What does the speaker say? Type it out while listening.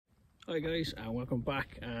Hi guys, and welcome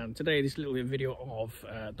back. And today this little video of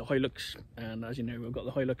the Hilux, and as you know, we've got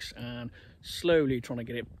the Hilux and slowly trying to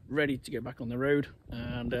get it ready to get back on the road.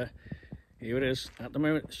 And here it is. At the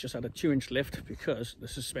moment it's just had a 2-inch lift because the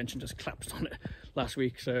suspension just collapsed on it last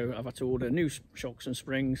week, so I've had to order new shocks and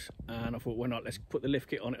springs, and I thought, why not, let's put the lift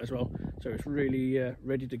kit on it as well, so it's really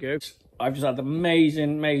ready to go. I've just had the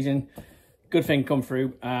amazing good thing come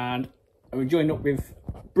through, and we joined up with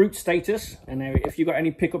Brute Status, and now if you've got any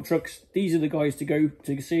pickup trucks, these are the guys to go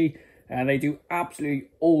to see. And they do absolutely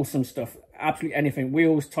awesome stuff, absolutely anything,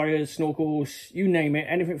 wheels, tires, snorkels, you name it,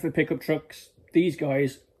 anything for pickup trucks. These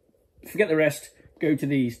guys, forget the rest, go to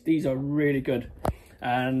these are really good.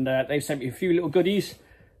 And they've sent me a few little goodies,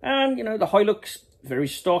 and you know, the Hilux, very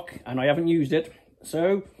stock, and I haven't used it,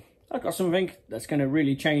 so I've got something that's going to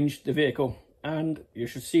really change the vehicle, and you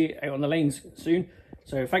should see it out on the lanes soon.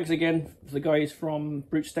 So thanks again for the guys from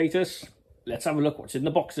Brute Status. Let's have a look what's in the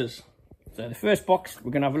boxes. So the first box, we're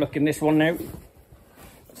going to have a look in this one now.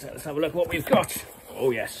 So let's have a look what we've got. Oh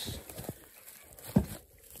yes.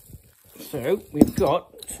 So we've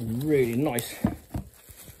got some really nice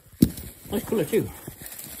colour too.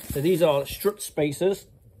 So these are strut spacers.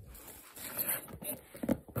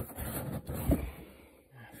 A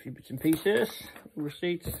few bits and pieces,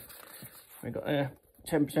 receipts. We've got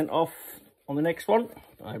 10% off on the next one.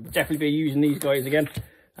 I'll definitely be using these guys again,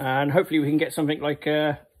 and hopefully we can get something like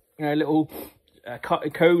you know, a little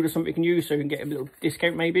code or something we can use, so we can get a little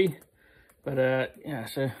discount maybe. But yeah,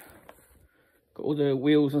 so got all the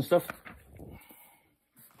wheels and stuff.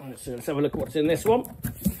 Right, so let's have a look at what's in this one.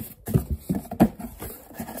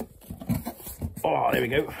 Oh, there we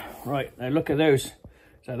go. Right, now look at those.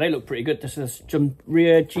 So they look pretty good. This is some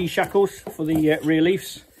rear G shackles for the rear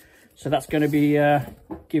leafs. So that's going to be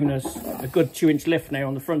giving us a good 2-inch lift now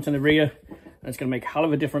on the front and the rear. And it's going to make a hell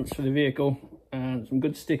of a difference for the vehicle. And some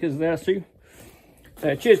good stickers there too.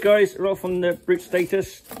 Cheers guys, we're all from the Brute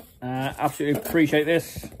Status. Absolutely appreciate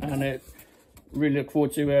this, and really look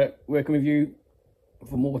forward to working with you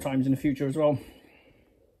for more times in the future as well.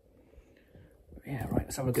 Yeah, right,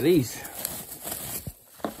 let's have a look at these.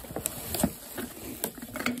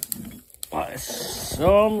 Right,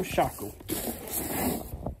 some shackle.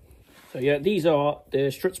 So yeah, these are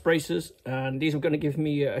the strut spacers, and these are going to give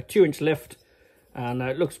me a 2-inch lift, and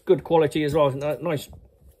it looks good quality as well. Nice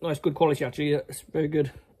good quality actually. It's very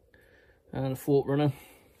good, and a fork runner.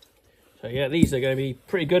 So yeah, these are going to be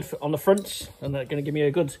pretty good on the fronts, and they're going to give me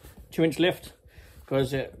a good 2-inch lift,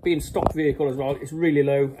 because being stock vehicle as well, it's really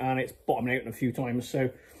low and it's bottoming out in a few times. So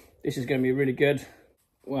this is going to be really good.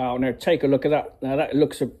 Wow, now take a look at that. Now that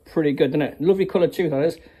looks pretty good, doesn't it? Lovely colour too, that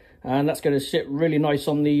is. And that's going to sit really nice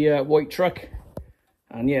on the white truck.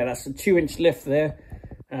 And yeah, that's a 2-inch lift there.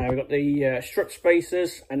 We've got the strut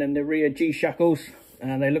spacers and then the rear G shackles,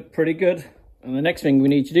 and they look pretty good. And the next thing we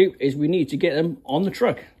need to do is we need to get them on the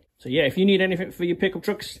truck. So yeah, if you need anything for your pickup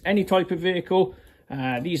trucks, any type of vehicle,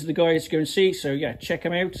 these are the guys to go and see. So yeah, check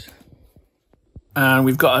them out. And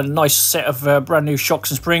we've got a nice set of brand new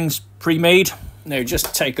shocks and springs pre-made. Now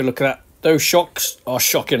just take a look at that. Those shocks are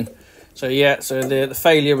shocking. So yeah, so the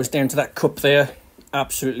failure was down to that cup there,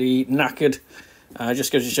 absolutely knackered.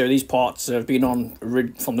 Just goes to show these parts have been on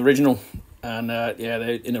from the original, and yeah,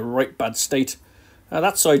 they're in a right bad state.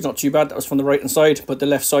 That side's not too bad, that was from the right hand side, but the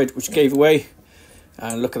left side, which gave away,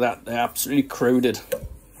 and look at that, they're absolutely corroded.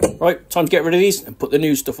 Right, time to get rid of these and put the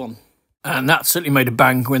new stuff on. And that certainly made a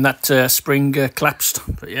bang when that spring collapsed,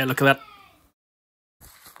 but yeah, look at that.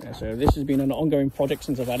 Yeah, so this has been an ongoing project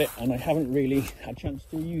since I've had it, and I haven't really had a chance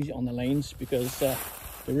to use it on the lanes because the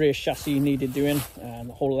rear chassis needed doing, and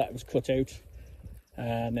the whole of that was cut out,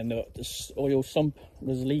 and then the oil sump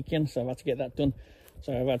was leaking, so I've had to get that done.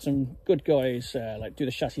 So I've had some good guys like do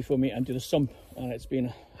the chassis for me and do the sump, and it's been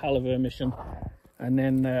a hell of a mission. And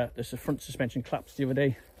then the front suspension collapsed the other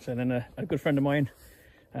day, so then a good friend of mine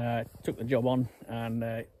took the job on,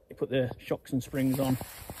 and he put the shocks and springs on,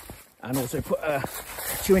 and also put a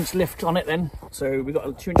 2-inch lift on it then. So we got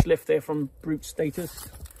a 2-inch lift there from Brute Status.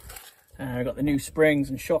 We got the new springs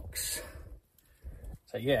and shocks.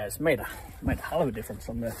 So yeah, it's made a hell of a difference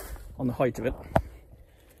on the height of it.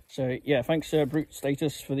 So yeah, thanks Brute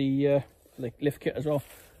Status for the lift kit as well.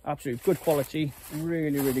 Absolutely good quality,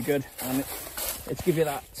 really good, and it's give you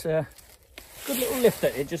that good little lift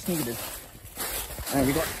that it just needed. And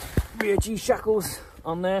we got rear G shackles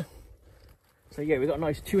on there. So yeah, we've got a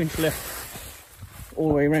nice 2-inch lift all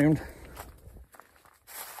the way around,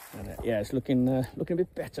 and yeah, it's looking a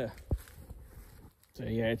bit better. So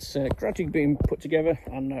yeah, it's gradually being put together,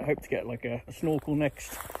 and I hope to get like a snorkel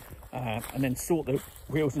next, and then sort the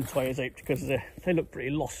wheels and tyres out, because they look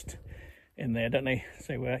pretty lost in there, don't they?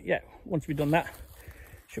 So yeah, once we've done that,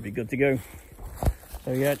 should be good to go.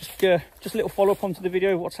 So yeah, just a little follow-up onto the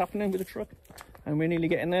video of what's happening with the truck, and we're nearly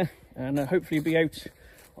getting there, and hopefully be out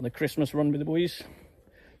on the Christmas run with the boys.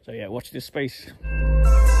 So yeah, watch this space.